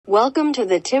Welcome to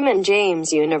the Tim and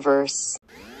James universe.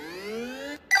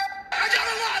 I got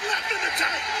a lot left in the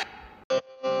tank!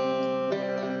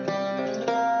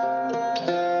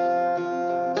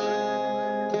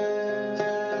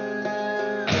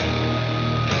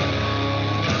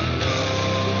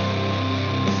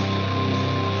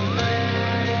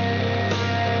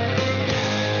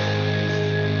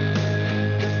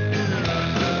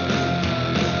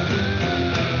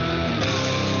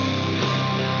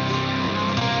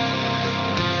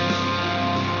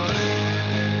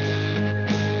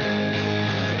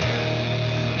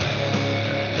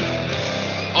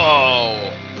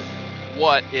 Oh,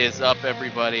 what is up,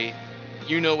 everybody?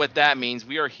 You know what that means.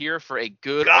 We are here for a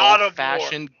good God of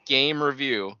old-fashioned game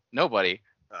review. Nobody.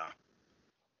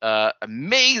 Oh.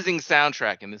 Amazing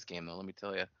soundtrack in this game, though, let me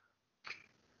tell you.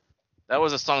 That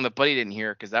was a song that Buddy didn't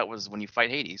hear, because that was when you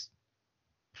fight Hades.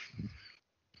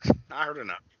 I heard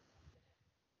enough.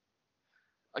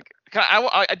 Like,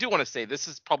 I do want to say, this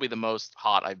is probably the most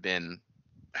hot I've been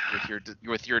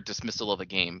with your dismissal of the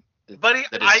game. Buddy,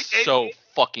 That is so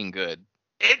fucking good.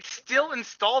 It's still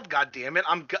installed, goddammit.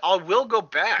 I will go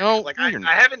back. No, like you're I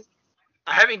not.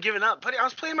 haven't given up. Buddy, I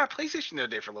was playing my PlayStation the other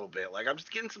day for a little bit. Like I'm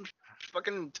just getting some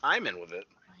fucking time in with it.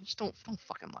 Just don't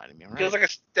fucking lie to me, all right? Feels like a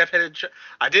step-headed.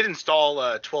 I did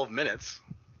install 12 Minutes.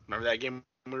 Remember that game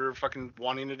we were fucking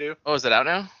wanting to do? Oh, is it out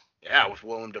now? Yeah, with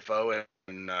Willem Dafoe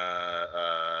and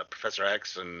Professor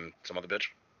X and some other bitch.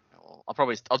 Well,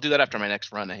 I'll do that after my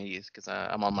next run of Hades, because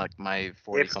I'm on like my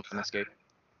 40 something escape.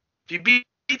 If you beat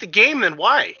the game, then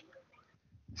why?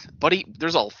 Buddy,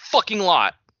 there's a fucking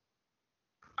lot.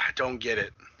 I don't get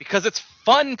it. Because it's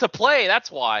fun to play,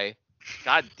 that's why.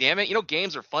 God damn it. You know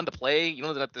games are fun to play. You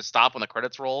don't have to stop when the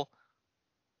credits roll.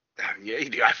 Yeah, you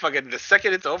do. I fucking the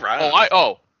second it's over.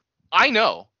 I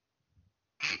know.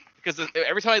 Because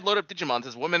every time I load up Digimon, it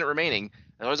says 1 minute remaining.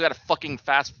 I always got to fucking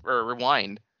fast or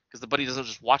rewind, because the buddy doesn't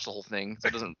just watch the whole thing, so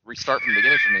it doesn't restart from the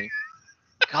beginning for me.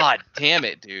 God damn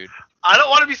it, dude. I don't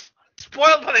want to be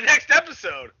spoiled by the next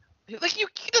episode. Like,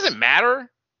 it doesn't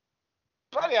matter.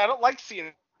 Buddy, I don't like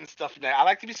seeing stuff now. I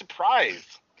like to be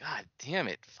surprised. God damn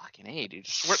it. Fucking A, dude.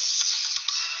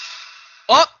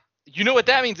 Oh, you know what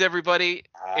that means, everybody.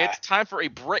 It's time for a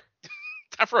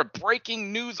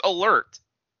breaking news alert.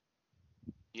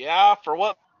 Yeah, for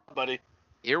what, buddy?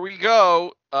 Here we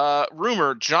go.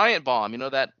 Rumor, Giant Bomb. You know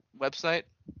that website?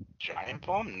 Giant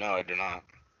Bomb? No, I do not.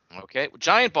 Okay.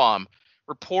 Giant Bomb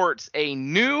reports a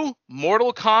new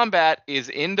Mortal Kombat is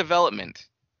in development.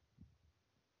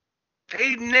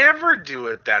 They never do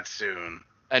it that soon.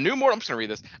 I'm just going to read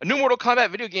this. A new Mortal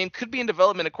Kombat video game could be in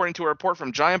development, according to a report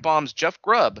from Giant Bomb's Jeff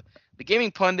Grubb. The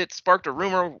gaming pundit sparked a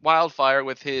rumor wildfire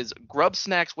with his Grub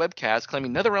Snacks webcast,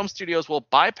 claiming NetherRealm Studios will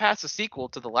bypass a sequel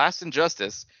to The Last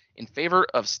Injustice in favor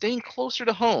of staying closer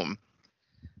to home.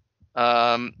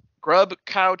 Grubb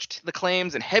couched the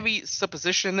claims in heavy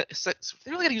supposition. They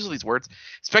really got to use all these words.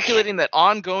 Speculating that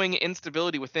ongoing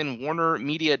instability within Warner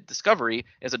Media Discovery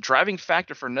is a driving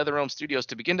factor for NetherRealm Studios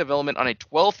to begin development on a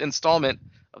 12th installment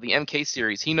of the MK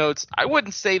series. He notes, "I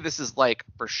wouldn't say this is like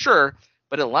for sure,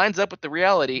 but it lines up with the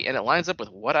reality, and it lines up with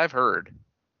what I've heard."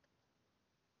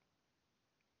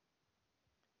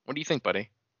 What do you think,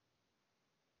 buddy?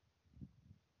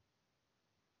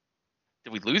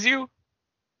 Did we lose you?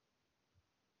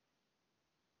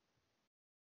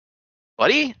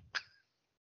 Buddy?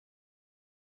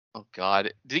 Oh,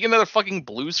 God. Did he get another fucking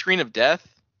blue screen of death?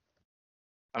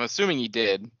 I'm assuming he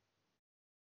did.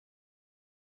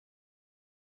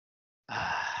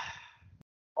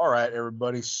 All right,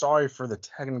 everybody. Sorry for the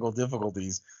technical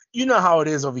difficulties. You know how it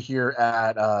is over here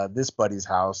at this buddy's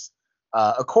house.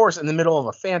 Of course, in the middle of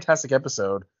a fantastic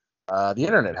episode, the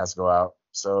internet has to go out.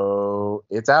 So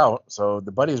it's out. So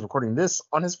the buddy is recording this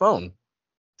on his phone.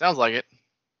 Sounds like it.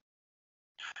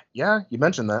 Yeah, you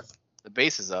mentioned that. The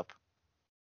bass is up.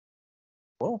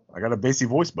 Well, I got a bassy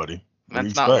voice, buddy.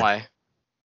 That's not why.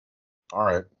 All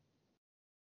right.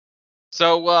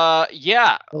 So,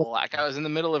 yeah, like I was in the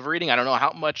middle of reading. I don't know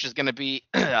how much is going to be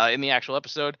in the actual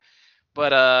episode,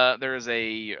 but there's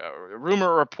a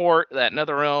rumor report that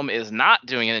NetherRealm is not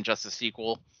doing an Injustice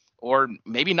sequel, or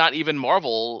maybe not even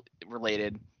Marvel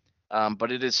related,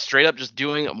 but it is straight up just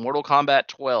doing Mortal Kombat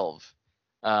 12.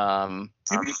 To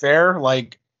be fair,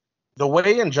 like, the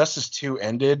way Injustice 2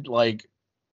 ended, like,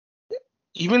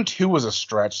 even 2 was a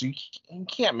stretch. You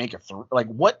can't make it through. Like,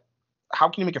 what? How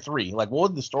can you make a 3? Like, what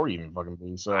would the story even fucking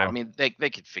be? So I mean, they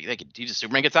could do just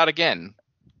Superman gets out again.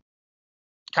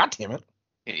 God damn it!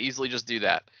 Easily just do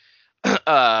that.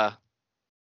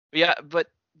 Yeah,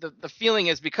 but the feeling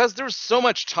is, because there's so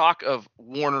much talk of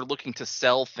Warner looking to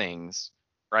sell things,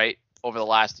 right, over the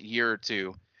last year or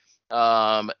two,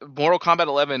 Mortal Kombat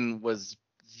 11 was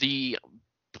the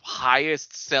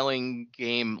highest selling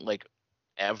game like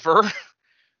ever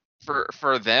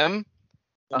for them.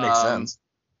 That makes sense.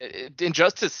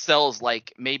 Injustice sells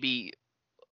like maybe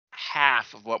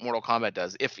half of what Mortal Kombat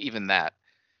does, if even that.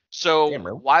 So Damn,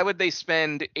 really? why would they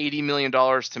spend $80 million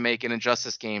to make an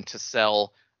Injustice game to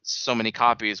sell so many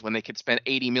copies when they could spend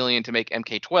 $80 million to make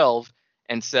MK12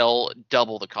 and sell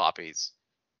double the copies?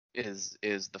 Is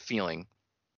the feeling.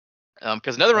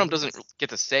 Because NetherRealm doesn't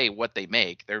get to say what they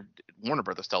make. Warner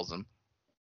Brothers tells them.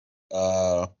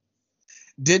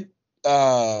 Did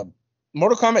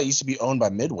Mortal Kombat used to be owned by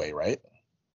Midway, right?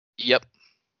 Yep.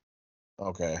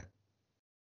 Okay.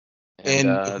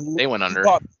 And they went under.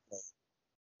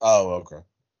 Oh, okay.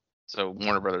 So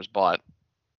Warner Brothers bought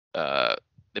the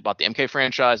MK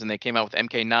franchise, and they came out with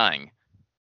MK9.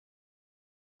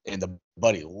 And the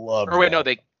buddy loved. Or wait,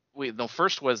 no,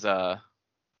 first was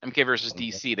MK versus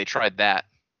DC. They tried that.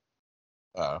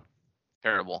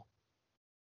 Terrible.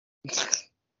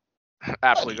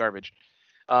 Absolutely garbage.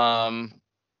 But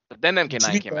then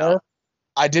MK9 came out.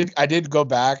 I did go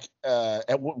back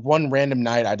at one random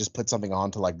night. I just put something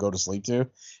on to like go to sleep to,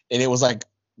 and it was like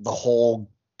the whole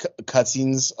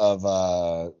cutscenes of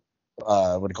what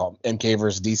do you call it? MK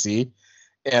versus DC,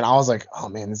 and I was like, oh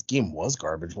man, this game was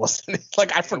garbage, wasn't it?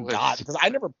 Like I forgot because I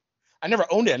never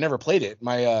owned it. I never played it.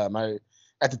 My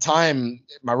at the time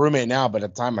my roommate now, but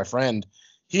at the time my friend,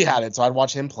 he had it, so I'd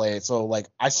watch him play it. So like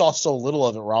I saw so little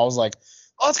of it where I was like,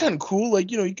 oh, it's kind of cool.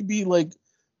 Like you could be like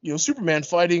Superman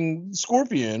fighting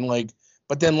Scorpion, like,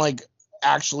 but then like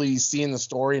actually seeing the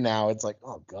story now, it's like,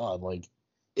 oh god, like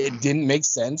it didn't make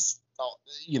sense,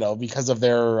 because of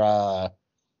their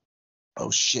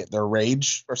their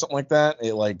rage or something like that.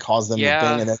 It like caused them to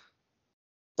thing, and then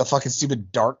the fucking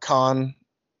stupid Dark Con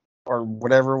or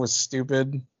whatever was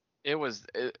stupid. It was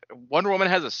Wonder Woman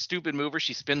has a stupid move where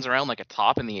she spins around like a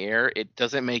top in the air. It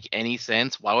doesn't make any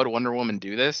sense. Why would Wonder Woman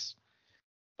do this?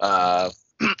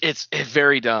 It's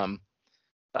very dumb.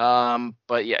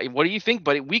 But yeah, what do you think,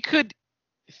 buddy? We could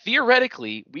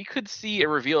theoretically see a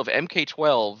reveal of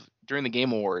MK12 during the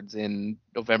Game Awards in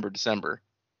November, December.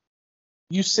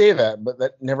 You say that, but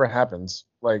that never happens.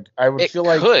 Like I would feel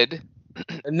like could.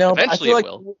 No, eventually I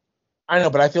feel it will. I know,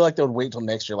 but I feel like they would wait till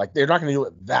next year. Like they're not going to do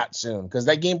it that soon because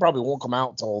that game probably won't come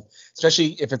out till,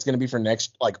 especially if it's going to be for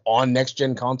on next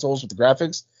gen consoles with the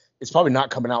graphics. It's probably not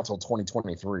coming out till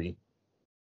 2023.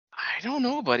 I don't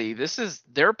know, buddy. This is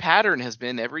their pattern has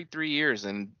been every 3 years,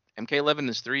 and MK11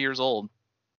 is 3 years old.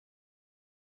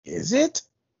 Is it?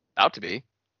 About to be.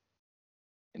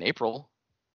 In April.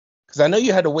 Because I know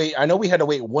you had to wait. I know we had to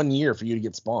wait 1 year for you to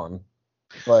get Spawn.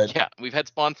 But yeah, we've had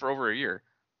Spawn for over a year.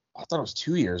 I thought it was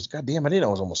 2 years. God damn, I didn't know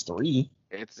it was almost 3.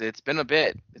 It's been a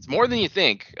bit. It's more than you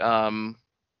think.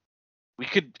 We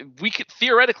could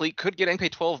theoretically could get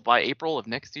MK12 by April of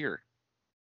next year.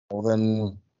 Well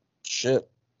then, shit.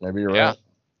 Maybe you're right.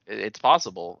 It's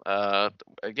possible.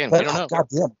 Again, but, we don't know. God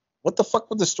damn, what the fuck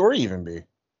would the story even be?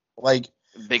 Like,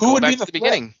 they who go would back be to the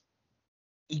beginning.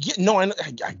 Yeah, no, I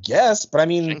guess, but I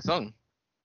mean, Shang Tsung.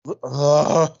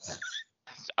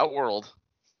 Outworld.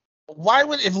 Why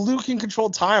would, if Liu can control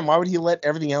time, why would he let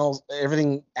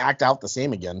everything act out the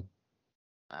same again?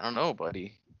 I don't know,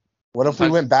 buddy. What if we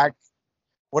went back?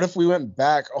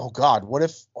 Oh God, what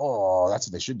if? Oh, that's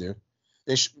what they should do.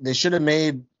 They should have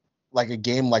made like a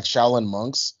game like Shaolin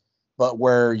Monks, but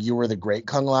where you were the great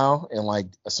Kung Lao and like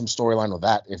some storyline with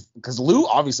that. Because Liu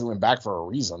obviously went back for a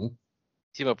reason.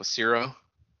 Team up with Zero.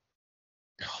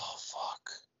 Oh fuck.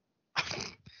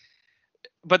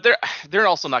 But they're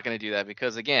also not going to do that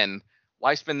because again,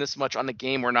 why spend this much on a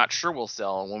game we're not sure will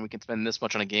sell when we can spend this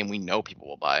much on a game we know people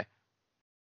will buy?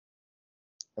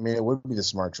 I mean, it would be the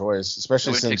smart choice,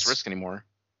 especially since it takes risk anymore.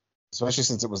 Especially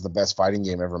since it was the best fighting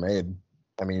game ever made.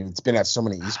 I mean, it's been at so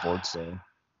many esports. So.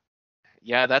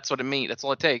 Yeah, that's what it means. That's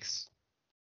all it takes.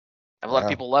 A lot of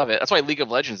people love it. That's why League of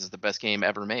Legends is the best game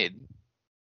ever made.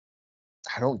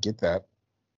 I don't get that. What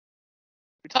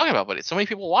are you talking about, buddy? So many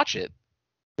people watch it.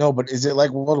 No, but is it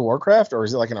like World of Warcraft or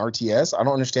is it like an RTS? I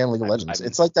don't understand League of Legends.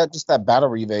 It's like that, just that battle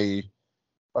where they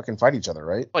fucking fight each other,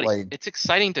 right? But like, it's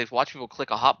exciting to watch people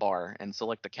click a hotbar and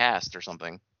select the cast or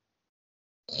something,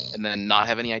 and then not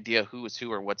have any idea who is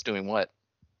who or what's doing what.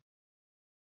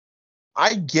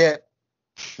 I get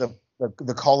the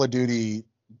Call of Duty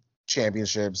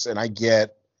championships, and I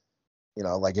get,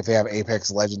 like if they have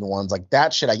Apex Legend ones, like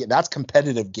that shit. I get that's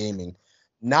competitive gaming,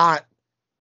 not.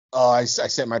 I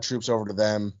sent my troops over to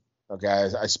them. Okay,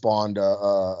 I spawned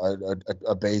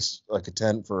a base, like a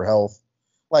tent for health.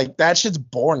 Like that shit's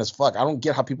boring as fuck. I don't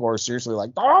get how people are seriously like,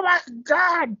 oh my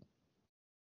god.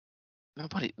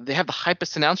 Nobody. They have the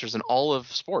hypest announcers in all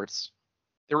of sports.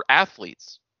 They're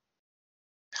athletes.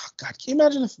 God, can you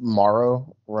imagine if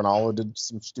Mauro Ronaldo did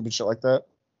some stupid shit like that?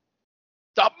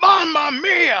 The Mamma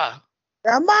Mia!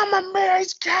 Yeah, Mama Mia,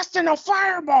 he's casting a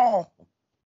fireball.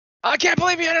 I can't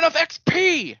believe he had enough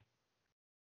XP.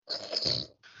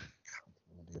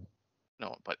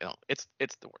 No, but no, it's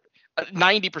the worst.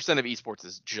 90% of esports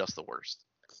is just the worst.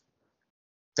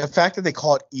 The fact that they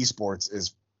call it esports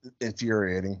is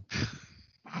infuriating.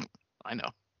 I know.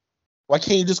 Why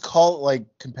can't you just call it like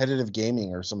competitive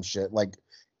gaming or some shit? Like,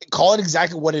 call it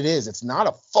exactly what it is. It's not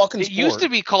a fucking It sport. used to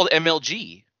be called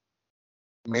MLG.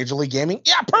 Major League Gaming?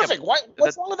 Yeah, perfect. Yeah,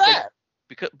 What's wrong with that?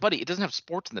 Because, buddy, it doesn't have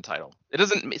sports in the title. It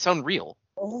doesn't sound real.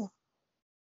 Oh.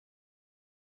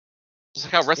 Just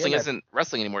like how wrestling Yeah, isn't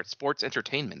wrestling anymore. It's sports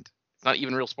entertainment. It's not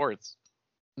even real sports.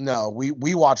 No,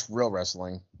 we watch real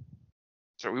wrestling.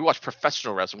 So we watch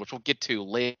professional wrestling, which we'll get to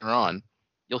later on.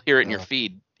 You'll hear it in your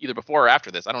feed either before or after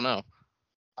this. I don't know.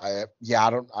 I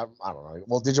don't know.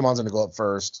 Well, Digimon's gonna go up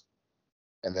first,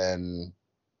 and then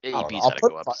AEB's gotta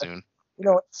go up soon. You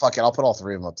know what? Fuck it. I'll put all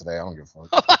three of them up today. I don't give a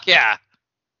fuck. Yeah.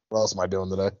 What else am I doing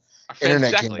today?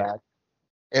 Internet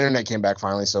Internet came back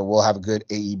finally, so we'll have a good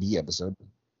AEB episode.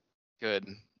 Good.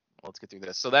 Well, let's get through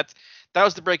this. So that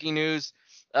was the breaking news.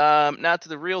 Now to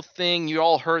the real thing. You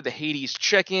all heard the Hades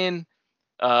check-in.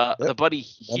 Yep. The buddy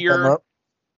here.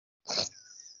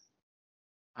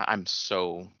 I'm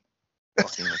so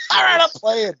fucking all right, I'll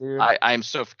play it, dude. I'm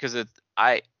so because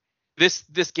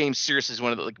this game seriously is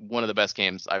one of the best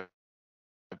games I've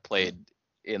played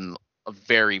in a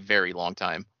very, very long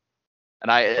time.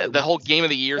 And the whole game of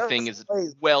the year thing is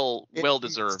well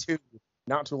deserved.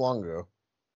 Not too long ago.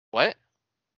 What?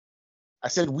 I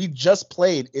said we just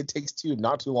played It Takes Two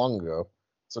not too long ago.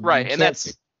 So right, and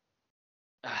that's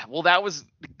well, that was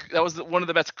one of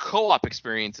the best co-op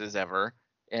experiences ever,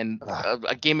 and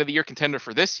a game of the year contender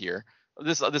for this year.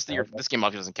 This game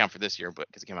obviously doesn't count for this year, but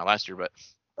because it came out last year. But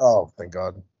oh, thank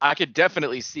God. I could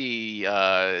definitely see.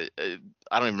 I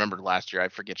don't even remember last year. I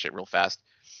forget shit real fast.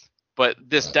 But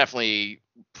this definitely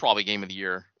probably game of the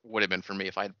year would have been for me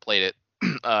if I had played it.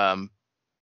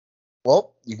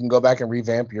 Well, you can go back and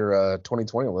revamp your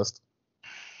 2020 list.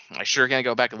 I sure can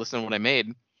go back and listen to what I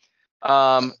made.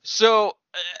 So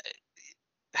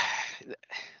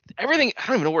everything, I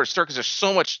don't even know where to start because there's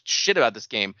so much shit about this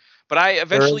game. But I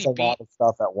eventually beat a lot of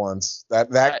stuff at once.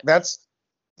 That's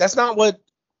not what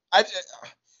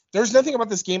there's nothing about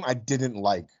this game I didn't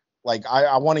like. Like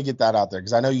I want to get that out there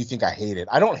because I know you think I hate it.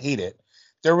 I don't hate it.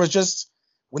 There was just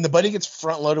when the buddy gets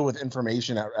front loaded with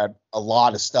information at a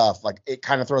lot of stuff, like it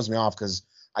kind of throws me off because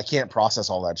I can't process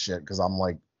all that shit because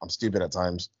I'm stupid at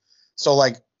times. So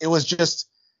like it was just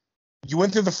you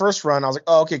went through the first run, I was like,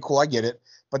 oh okay, cool, I get it.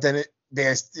 But then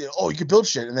you could build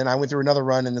shit, and then I went through another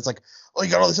run, and it's like, oh,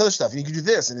 you got all this other stuff, and you can do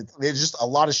this, and it's just a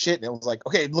lot of shit. And it was like,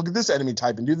 okay, look at this enemy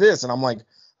type and do this, and I'm like,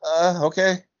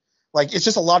 okay. Like, it's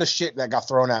just a lot of shit that got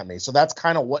thrown at me. So that's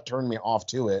kind of what turned me off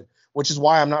to it, which is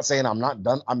why I'm not saying I'm not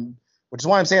done. Which is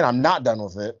why I'm saying I'm not done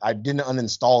with it. I didn't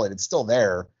uninstall it. It's still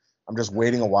there. I'm just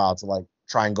waiting a while to like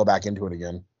try and go back into it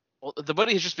again. Well, the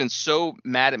buddy has just been so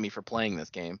mad at me for playing this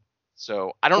game.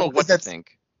 So I don't know what to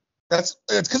think. It's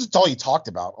because it's all you talked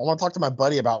about. I want to talk to my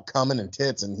buddy about coming and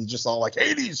tits, and he's just all like,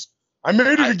 Hades, I made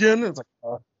it again. And it's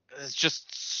like, it's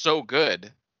just so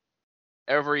good.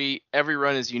 Every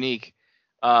run is unique.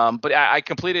 But I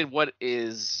completed what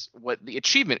the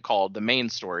achievement called the main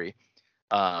story.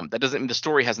 That doesn't mean the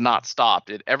story has not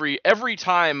stopped. Every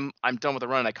time I'm done with a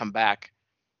run, I come back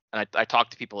and I talk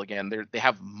to people again. They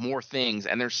have more things,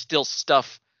 and there's still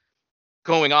stuff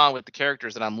going on with the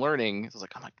characters that I'm learning. It's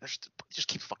like I'm like, just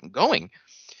keep fucking going.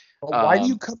 But why do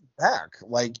you come back?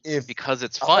 Like because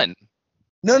it's fun.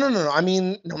 No. I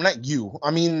mean, no, not you. I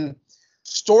mean,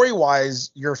 story-wise,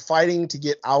 you're fighting to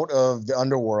get out of the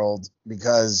underworld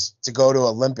because to go to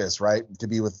Olympus, right? To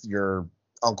be with your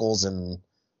uncles and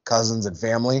cousins and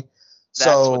family.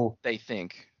 That's what they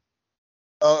think.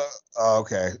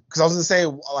 Okay. Because I was gonna say,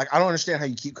 like, I don't understand how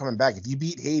you keep coming back. If you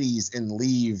beat Hades and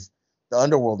leave the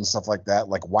underworld and stuff like that,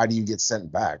 like, why do you get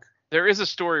sent back? There is a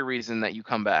story reason that you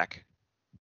come back.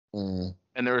 Mm.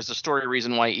 And there is a story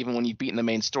reason why even when you've beaten the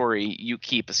main story, you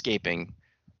keep escaping.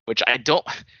 Which I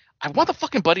want the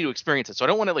fucking buddy to experience it, so I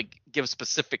don't want to like give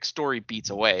specific story beats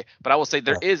away. But I will say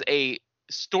there is a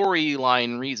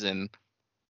storyline reason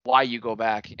why you go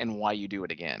back and why you do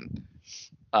it again.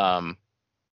 And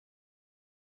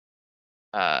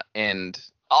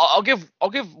I'll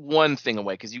give one thing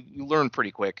away because you learn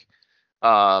pretty quick.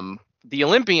 The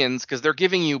Olympians, because they're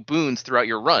giving you boons throughout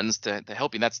your runs to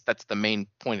help you. That's the main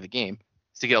point of the game,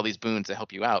 is to get all these boons to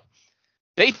help you out.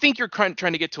 They think you're trying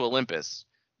to get to Olympus.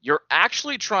 You're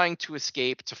actually trying to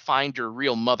escape to find your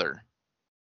real mother.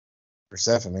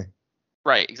 Persephone.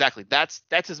 Right, exactly. That's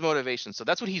his motivation. So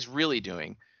that's what he's really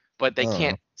doing. But they Oh.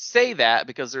 can't say that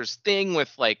because there's thing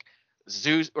with like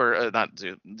Zeus, or not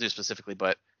Zeus specifically,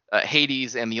 but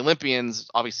Hades and the Olympians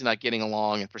obviously not getting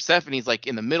along, and Persephone's like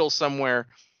in the middle somewhere,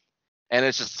 and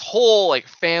it's just whole like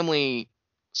family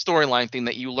storyline thing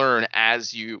that you learn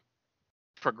as you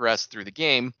progress through the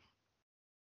game,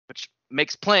 which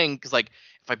makes playing, because like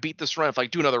if I beat this run, if I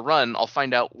do another run, I'll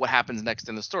find out what happens next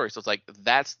in the story. So it's like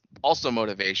that's also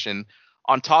motivation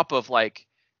on top of like,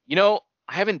 I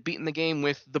haven't beaten the game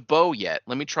with the bow yet.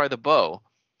 Let me try the bow.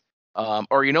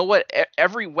 Or you know what?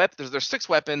 Every weapon, there's 6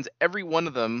 weapons. Every one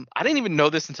of them, I didn't even know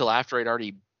this until after I'd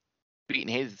already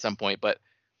beaten Hades at some point, but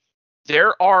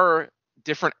there are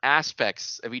different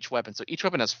aspects of each weapon. So each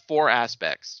weapon has 4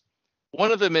 aspects.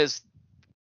 One of them is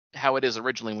how it is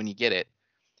originally when you get it.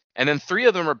 And then 3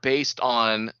 of them are based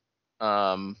on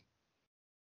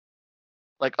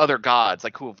like other gods,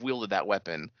 like who have wielded that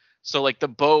weapon. So like the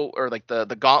bow, or like the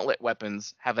gauntlet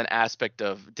weapons have an aspect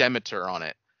of Demeter on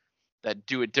it that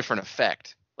do a different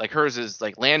effect. Like hers is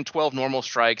like land 12 normal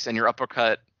strikes and your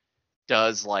uppercut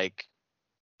does like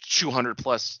 200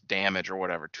 plus damage or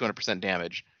whatever, 200%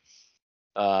 damage.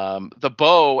 The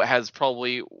bow has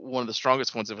probably one of the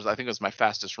strongest ones. I think it was my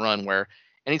fastest run, where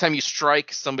anytime you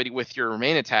strike somebody with your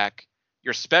main attack,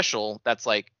 your special, that's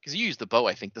like, because you use the bow,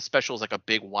 I think the special is like a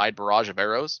big wide barrage of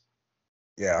arrows.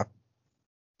 Yeah.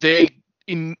 They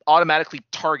automatically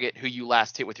target who you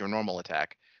last hit with your normal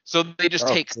attack. So they just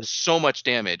take so much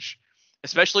damage,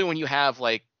 especially when you have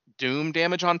like doom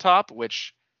damage on top,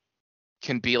 which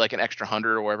can be like an extra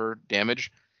 100 or whatever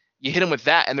damage. You hit them with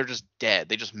that and they're just dead.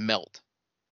 They just melt.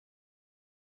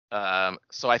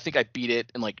 So I think I beat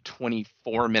it in like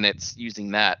 24 minutes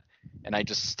using that, and I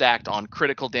just stacked on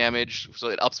critical damage, so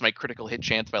it ups my critical hit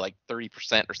chance by like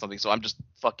 30% or something. So I'm just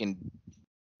fucking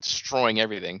destroying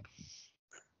everything.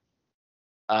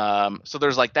 So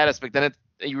there's like that aspect. Then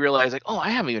you realize like, oh, I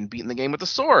haven't even beaten the game with a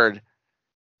sword.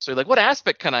 So you're like, what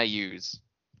aspect can I use?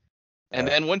 And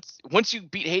then once you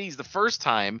beat Hades the first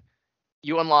time,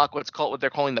 you unlock what they're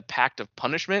calling the Pact of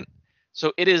Punishment.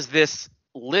 So it is this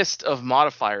list of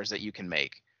modifiers that you can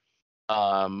make,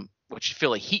 which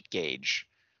fill a heat gauge.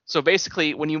 So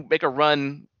basically, when you make a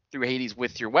run through Hades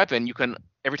with your weapon, you can,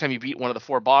 every time you beat one of the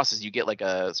 4 bosses, you get like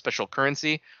a special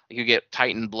currency. Like you get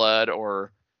Titan blood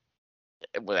or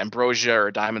ambrosia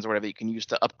or diamonds or whatever you can use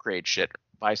to upgrade shit,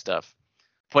 buy stuff.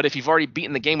 But if you've already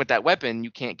beaten the game with that weapon,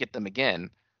 you can't get them again.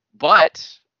 But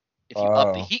if you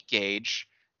up the heat gauge,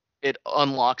 it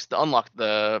unlocks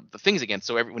the things again.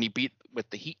 So when you beat with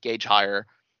the heat gauge higher,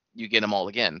 you get them all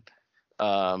again.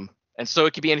 And so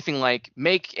it could be anything like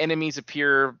make enemies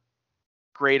appear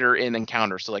greater in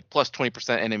encounter, so like plus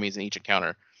 20% enemies in each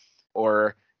encounter,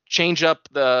 or change up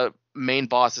the main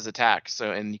boss's attacks,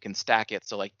 so and you can stack it,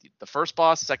 so like the first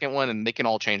boss, second one, and they can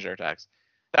all change their attacks.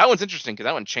 That one's interesting because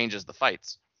that one changes the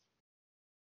fights.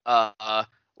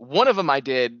 One of them I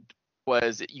did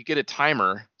was you get a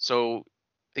timer, so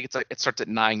I think it's like it starts at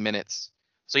 9 minutes,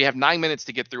 so you have 9 minutes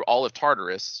to get through all of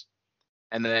Tartarus,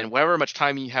 and then whatever much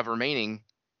time you have remaining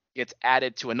gets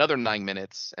added to another 9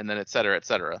 minutes, and then et cetera, et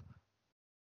cetera.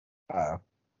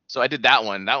 So I did that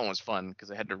one. That one was fun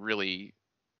because I had to really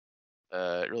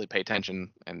pay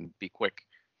attention and be quick.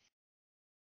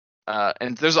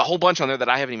 And there's a whole bunch on there that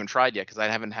I haven't even tried yet because I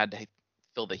haven't had to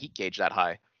fill the heat gauge that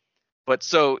high. But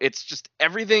so it's just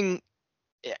everything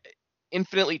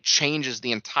infinitely changes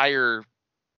the entire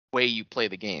way you play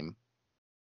the game.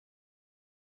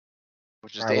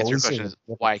 Which is to answer your question is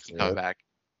why I keep coming back.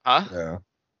 Huh? Yeah.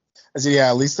 I said, yeah,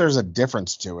 at least there's a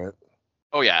difference to it.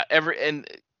 Oh yeah,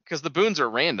 because the boons are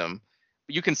random.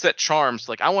 You can set charms,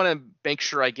 like I want to make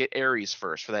sure I get Ares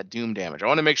first for that doom damage. I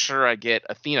want to make sure I get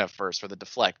Athena first for the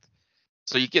deflect.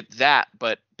 So you get that,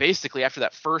 but basically after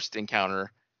that first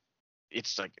encounter,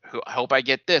 it's like, I hope I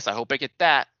get this, I hope I get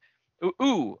that.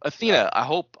 Ooh, Athena, I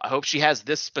hope she has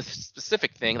this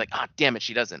specific thing. Like, damn it,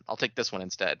 she doesn't. I'll take this one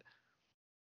instead.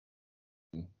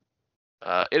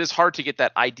 It is hard to get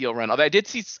that ideal run. Although I did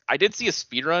see a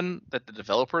speed run that the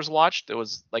developers watched. It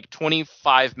was like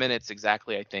 25 minutes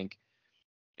exactly, I think.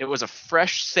 It was a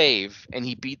fresh save, and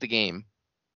he beat the game.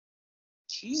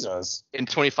 Jesus. In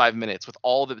 25 minutes with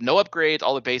no upgrades,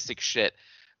 all the basic shit.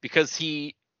 Because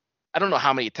I don't know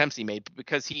how many attempts he made, but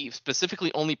because he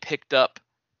specifically only picked up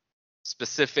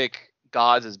specific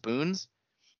gods as boons.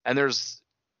 And there's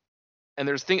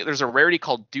a rarity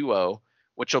called Duo,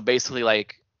 which will basically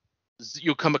like,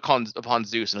 you'll come upon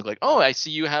Zeus and look like, oh, I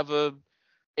see you have a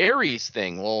Ares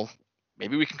thing. Well,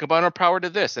 maybe we can combine our power to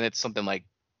this, and it's something like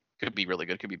could be really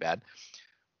good, could be bad,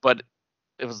 but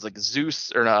it was like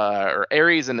Zeus or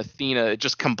Ares and Athena. It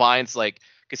just combines like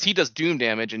because he does doom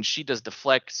damage and she does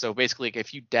deflect. So basically, like,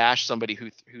 if you dash somebody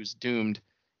who's doomed,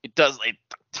 it does like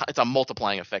it's a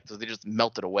multiplying effect. So they just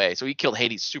melt it away. So he killed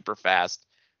Hades super fast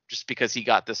just because he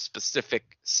got this specific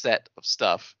set of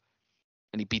stuff,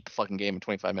 and he beat the fucking game in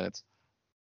 25 minutes.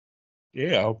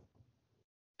 Yeah.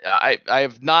 I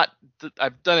have not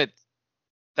I've done it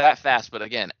that fast, but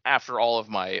again after all of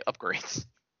my upgrades.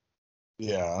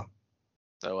 Yeah.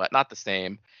 So not the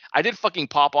same. I did fucking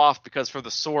pop off because for the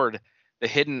sword,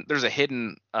 there's a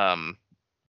hidden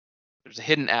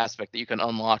aspect that you can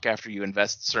unlock after you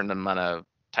invest a certain amount of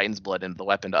Titan's blood into the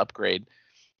weapon to upgrade.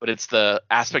 But it's the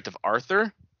aspect of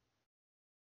Arthur.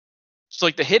 So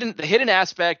like the hidden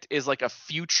aspect is like a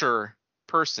future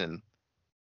person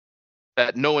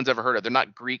that no one's ever heard of. They're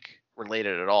not Greek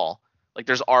related at all. Like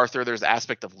there's Arthur, there's the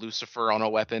aspect of Lucifer on a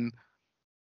weapon.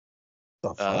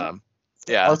 The fuck?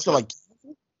 Yeah. Arthur, like.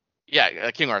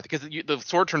 Yeah, King Arthur, because the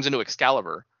sword turns into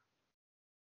Excalibur.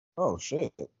 Oh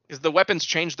shit. Because the weapons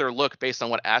change their look based on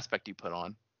what aspect you put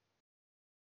on.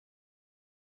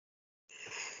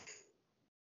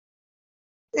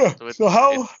 Yeah. So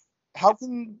how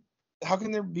can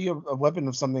there be a weapon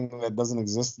of something that doesn't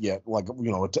exist yet? Like,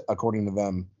 you know, according to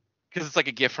them. Because it's like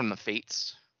a gift from the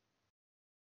fates.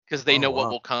 Because they know what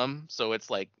wow. will come, so it's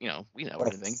like, you know, we know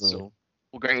That's everything, true. so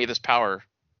we'll grant you this power.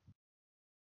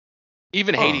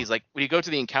 Even Hades, like when you go to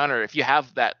the encounter, if you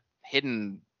have that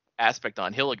hidden aspect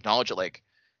on, he'll acknowledge it. Like,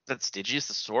 is that Stygius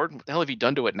the sword? What the hell have you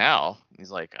done to it now? And he's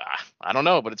like, I don't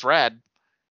know, but it's rad.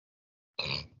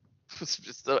 It's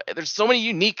just there's so many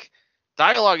unique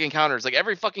dialogue encounters. Like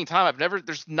every fucking time,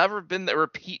 there's never been the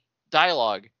repeat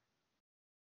dialogue.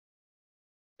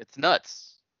 It's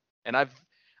nuts. And I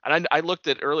looked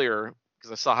at earlier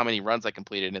because I saw how many runs I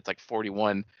completed, and it's like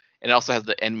 41. And it also has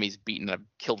the enemies beaten. I've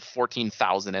killed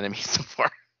 14,000 enemies so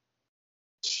far.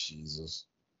 Jesus.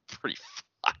 Pretty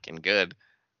fucking good.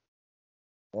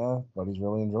 Yeah, buddy's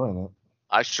really enjoying it.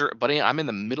 Buddy, I'm in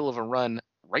the middle of a run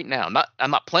right now.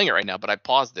 I'm not playing it right now, but I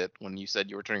paused it when you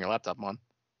said you were turning your laptop on.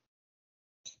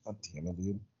 God damn it,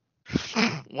 dude.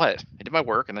 What? I did my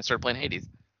work and I started playing Hades.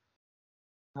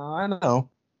 I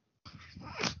know.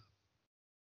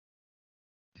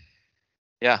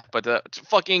 Yeah, but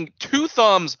fucking 2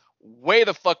 thumbs way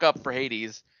the fuck up for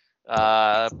Hades.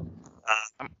 I'm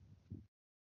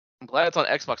glad it's on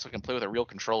Xbox so I can play with a real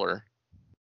controller.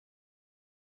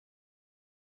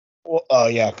 Well,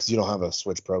 yeah, because you don't have a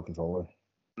Switch Pro controller.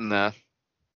 Nah.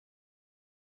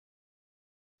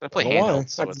 I play I don't know handheld, why.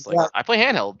 so it's like I play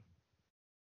handheld.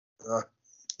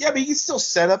 Yeah, but you can still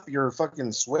set up your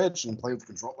fucking Switch and play with the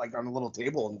control, like on a little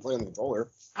table and play on the controller.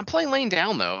 I'm playing laying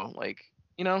down though, like,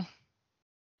 you know,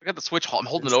 I got the Switch. I'm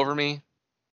holding it over me.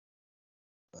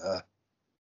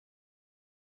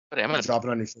 But But I'm gonna drop it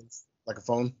on your face like a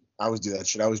phone. I always do that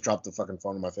shit. I always drop the fucking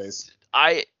phone on my face.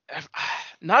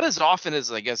 Not as often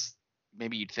as I guess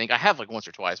maybe you'd think. I have like once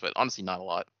or twice, but honestly not a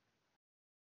lot.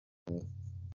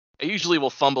 I usually will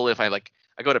fumble if I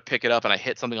go to pick it up and I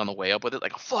hit something on the way up with it,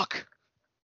 like, oh, fuck.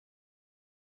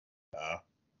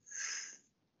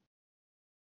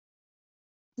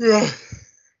 Yeah.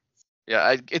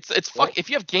 Yeah, it's fuck. If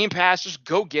you have Game Pass, just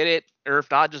go get it, or if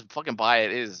not, just fucking buy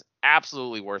it. It is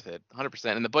absolutely worth it,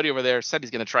 100%. And the buddy over there said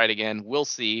he's gonna try it again. We'll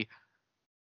see.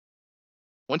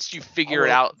 Once you figure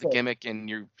it out, the gimmick, and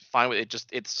you're fine with it,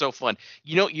 it's so fun.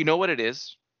 You know what it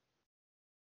is.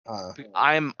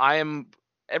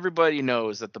 Everybody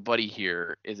knows that the buddy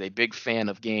here is a big fan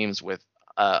of games with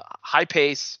high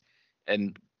pace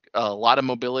and a lot of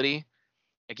mobility.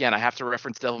 Again, I have to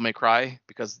reference Devil May Cry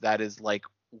because that is like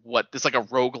it's like a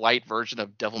roguelite version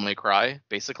of Devil May Cry,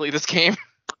 basically, this game.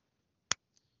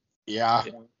 Yeah.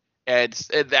 And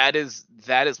that is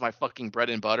my fucking bread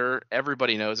and butter.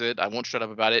 Everybody knows it. I won't shut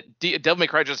up about it. Devil May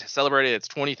Cry just celebrated its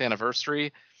 20th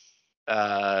anniversary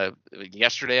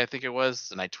yesterday, I think it was,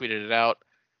 and I tweeted it out.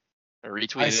 I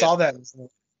retweeted it. I saw that. I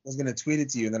was going to tweet it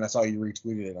to you, and then I saw you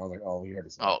retweeted it, and I was like, oh, we already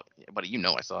saw it. Oh, yeah, buddy, you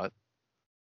know I saw it.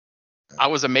 I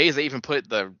was amazed they even put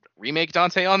the remake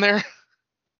Dante on there.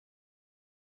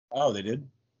 Oh, they did?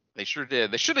 They sure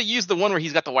did. They should have used the one where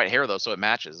he's got the white hair, though, so it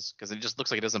matches, because it just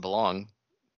looks like it doesn't belong.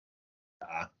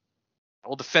 I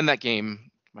will defend that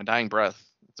game, my dying breath.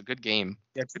 It's a good game.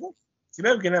 Yeah, too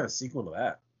bad we can have a sequel to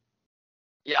that.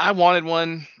 Yeah, I wanted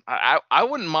one. I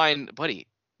wouldn't mind, buddy.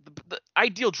 The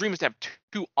ideal dream is to have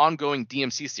 2 ongoing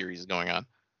DMC series going on.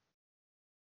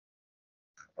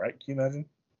 Right? Can you imagine?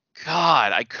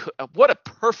 God, what a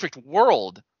perfect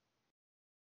world.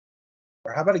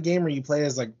 Or how about a game where you play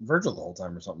as like Virgil the whole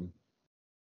time or something?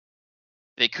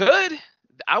 They could.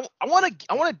 I want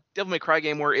a Devil May Cry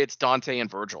game where it's Dante and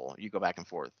Virgil. You go back and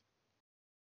forth.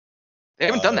 They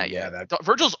haven't done that yeah, yet.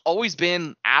 Virgil's always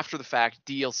been after the fact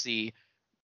DLC.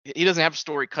 He doesn't have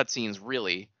story cutscenes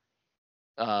really.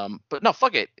 But no,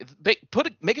 fuck it.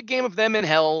 Make a game of them in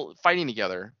hell fighting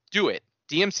together. Do it.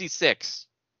 DMC 6.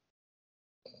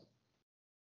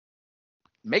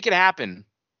 Make it happen.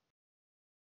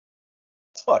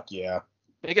 Fuck yeah.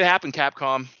 Make it happen,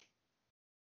 Capcom.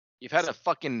 You've had a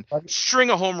fucking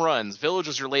string of home runs. Village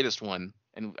is your latest one,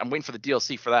 and I'm waiting for the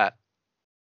DLC for that.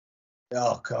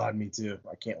 Oh god, me too.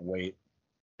 I can't wait.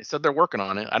 They said they're working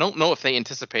on it. I don't know if they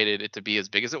anticipated it to be as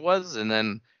big as it was, and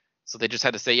then so they just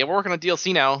had to say, yeah, we're working on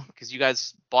DLC now because you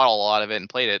guys bought a lot of it and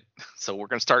played it, so we're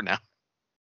gonna start now.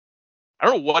 I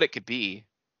don't know what it could be.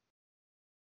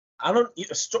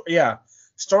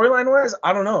 Storyline wise,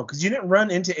 I don't know, because you didn't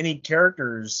run into any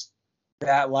characters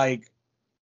that like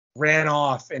ran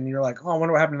off and you're like, oh, I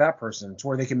wonder what happened to that person, to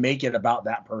where they can make it about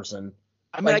that person.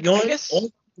 I mean, like, I guess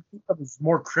only is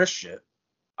more Chris shit.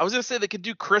 I was gonna say they could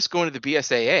do Chris going to the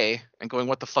BSAA and going,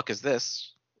 what the fuck is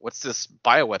this? What's this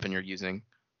bioweapon you're using?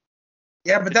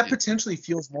 Yeah, but that potentially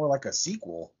feels more like a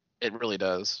sequel. It really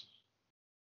does.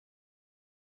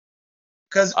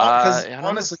 Because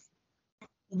honestly,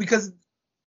 because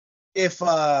if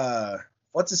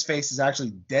what's his face is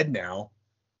actually dead now,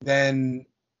 then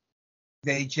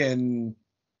they can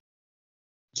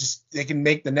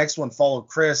make the next one follow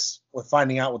Chris with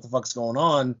finding out what the fuck's going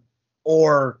on,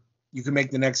 or you can make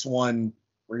the next one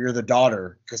where you're the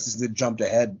daughter because they jumped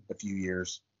ahead a few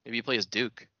years. Maybe you play as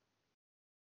Duke.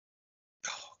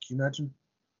 Oh, can you imagine?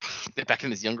 Back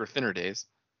in his younger, thinner days.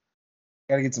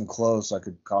 Gotta get some clothes so I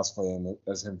could cosplay him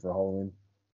as him for Halloween.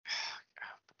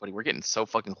 Buddy, we're getting so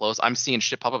fucking close. I'm seeing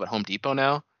shit pop up at Home Depot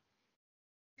now.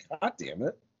 God damn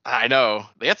it. I know.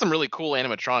 They had some really cool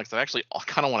animatronics. I actually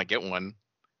kind of want to get one.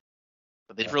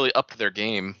 But they've really upped their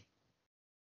game.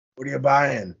 What are you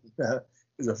buying?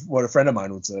 Is what a friend of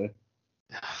mine would say.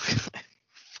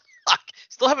 Fuck.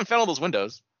 Still haven't found all those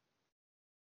windows.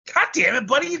 God damn it,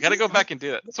 buddy. I gotta go back and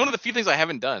do it. It's one of the few things I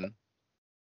haven't done.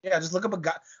 Yeah, just look up a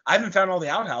guy. I haven't found all the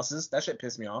outhouses. That shit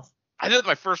pissed me off. I did it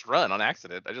my first run on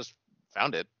accident. I just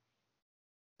found it.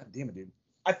 God damn it, dude.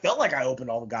 I felt like I opened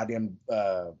all the goddamn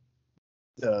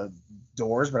the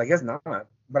doors, but I guess not.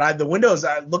 But the windows,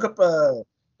 I look up a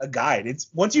guide. It's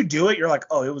once you do it, you're like,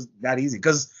 oh, it was that easy.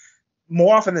 Because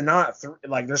more often than not,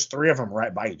 there's 3 of them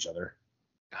right by each other.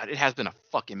 God, it has been a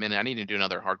fucking minute. I need to do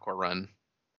another hardcore run.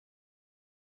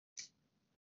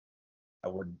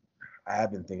 I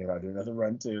have been thinking about doing another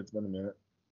run too. It's been a minute.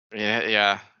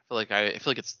 Yeah. I feel like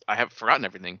I have forgotten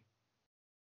everything.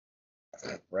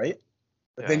 Right?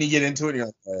 But Yeah. then you get into it and you're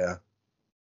like, oh yeah.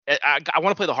 I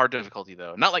want to play the hard difficulty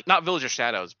though. Not Village of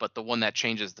Shadows, but the one that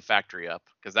changes the factory up,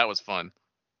 because that was fun.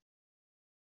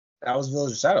 That was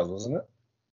Village of Shadows, wasn't it?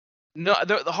 No,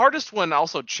 the hardest one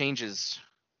also changes.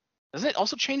 Doesn't it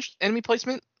also change enemy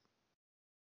placement?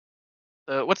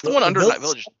 What's the one under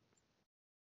Village?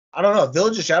 I don't know.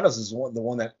 Village of Shadows is the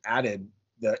one that added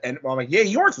and I'm like, yeah,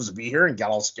 you weren't supposed to be here, and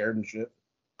got all scared and shit.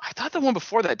 I thought the one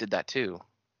before that did that too.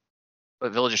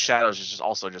 But Village of Shadows is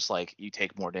just like you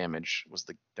take more damage was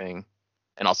the thing,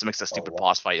 and also makes that stupid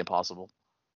boss fight impossible.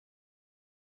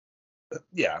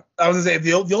 Yeah, I was gonna say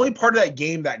the only part of that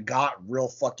game that got real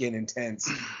fucking intense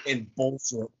and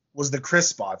bullshit was the Chris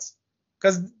spots,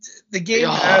 because the game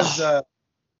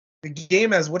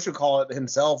as what you call it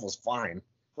himself was fine.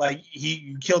 Like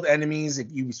you killed enemies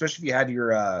especially if you had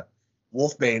your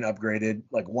Wolfbane upgraded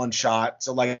like one shot,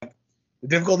 so like the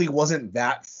difficulty wasn't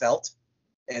that felt.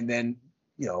 And then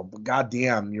but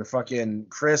goddamn, your fucking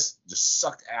Chris just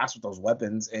sucked ass with those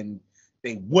weapons, and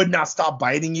they would not stop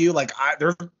biting you. Like I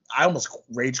almost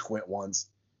rage quit once.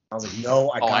 I was like,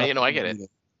 no, I get it.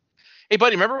 Hey,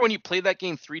 buddy, remember when you played that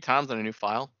game 3 times on a new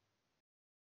file?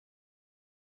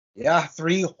 Yeah,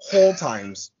 3 whole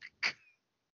times.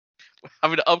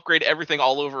 Having to upgrade everything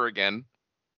all over again.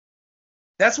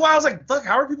 That's why I was like, fuck,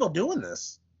 how are people doing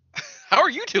this? How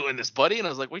are you doing this, buddy? And I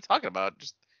was like, what are you talking about?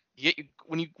 Just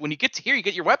when you get to here, you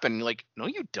get your weapon. And you're like, no,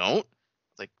 you don't.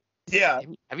 It's like, yeah.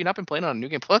 Have you not been playing on New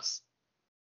Game Plus?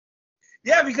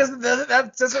 Yeah, because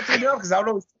that's what threw me off. Because I would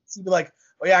always be like,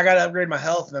 oh yeah, I gotta upgrade my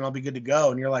health, and then I'll be good to go.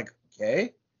 And you're like,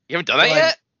 okay. You haven't done that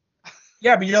yet?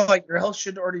 Yeah, but like your health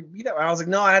should already be that. And I was like,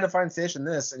 no, I had to find fish in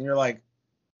this, and you're like,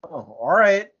 oh, all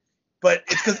right. But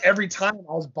it's because every time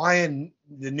I was buying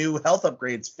the new health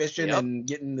upgrades, fishing and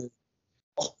getting the.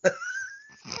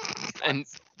 And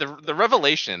the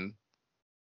revelation,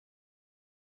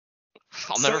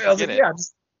 I'll never forget it. Yeah,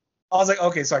 I was like,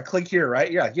 okay, so I click here,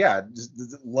 right? Yeah, yeah.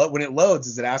 Just when it loads,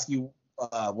 does it ask you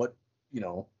what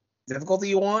difficulty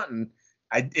you want, and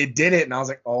it did it, and I was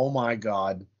like, oh my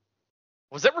god.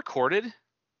 Was that recorded?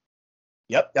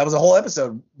 Yep, that was a whole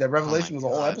episode. That revelation was a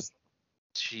whole God. episode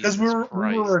because we were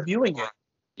reviewing it. We were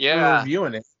Yeah.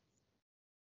 reviewing it.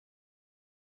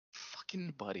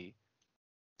 Fucking buddy.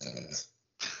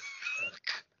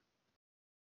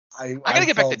 I I gotta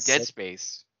get back to felt Dead so-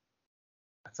 Space.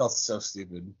 I felt so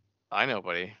stupid. I know,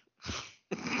 buddy.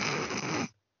 Yeah,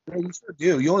 you sure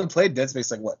do. You only played Dead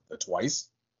Space like what, twice?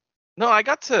 No, I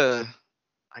got the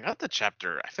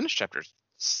chapter. I finished chapter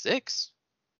 6.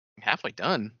 I'm halfway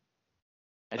done.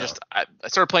 I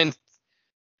started playing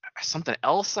something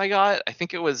else I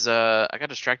think it was I got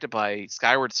distracted by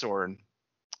Skyward Sword.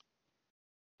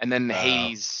 And then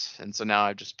Haze, and so now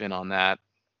I've just been on that.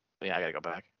 But yeah, I gotta go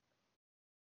back.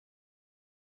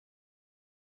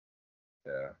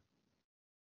 Yeah.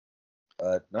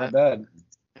 But not bad.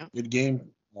 Yeah. Good game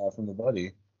from the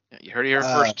buddy. Yeah, you heard it here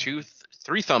first.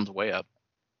 3 thumbs way up.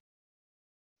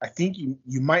 I think you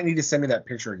might need to send me that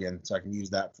picture again so I can use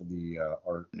that for the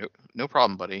art. No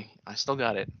problem, buddy. I still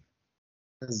got it.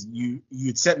 Because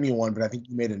you'd sent me one, but I think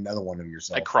you made another one of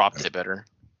yourself. I cropped it better.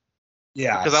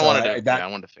 Yeah, Because so I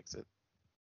wanted to fix it.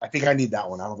 I think I need that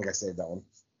one. I don't think I saved that one.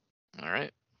 All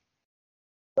right.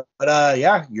 But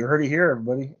yeah, you heard it here,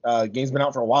 everybody. Game's been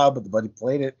out for a while, but the buddy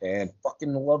played it and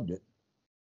fucking loved it.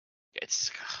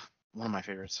 It's one of my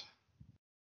favorites.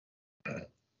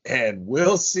 And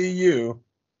we'll see you.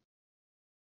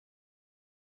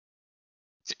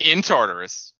 It's in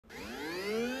Tartarus.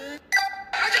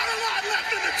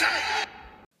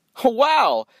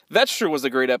 Wow, that sure was a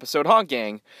great episode, huh,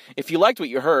 gang? If you liked what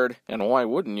you heard, and why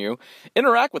wouldn't you,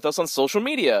 interact with us on social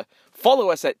media.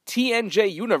 Follow us at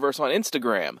TNJ Universe on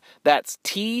Instagram. That's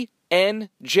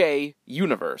TNJ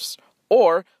Universe.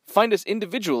 Or find us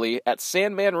individually at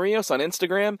Sandman Rios on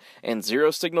Instagram and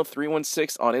Zero Signal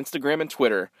 316 on Instagram and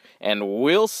Twitter. And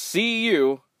we'll see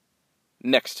you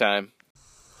next time.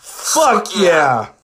 Fuck yeah!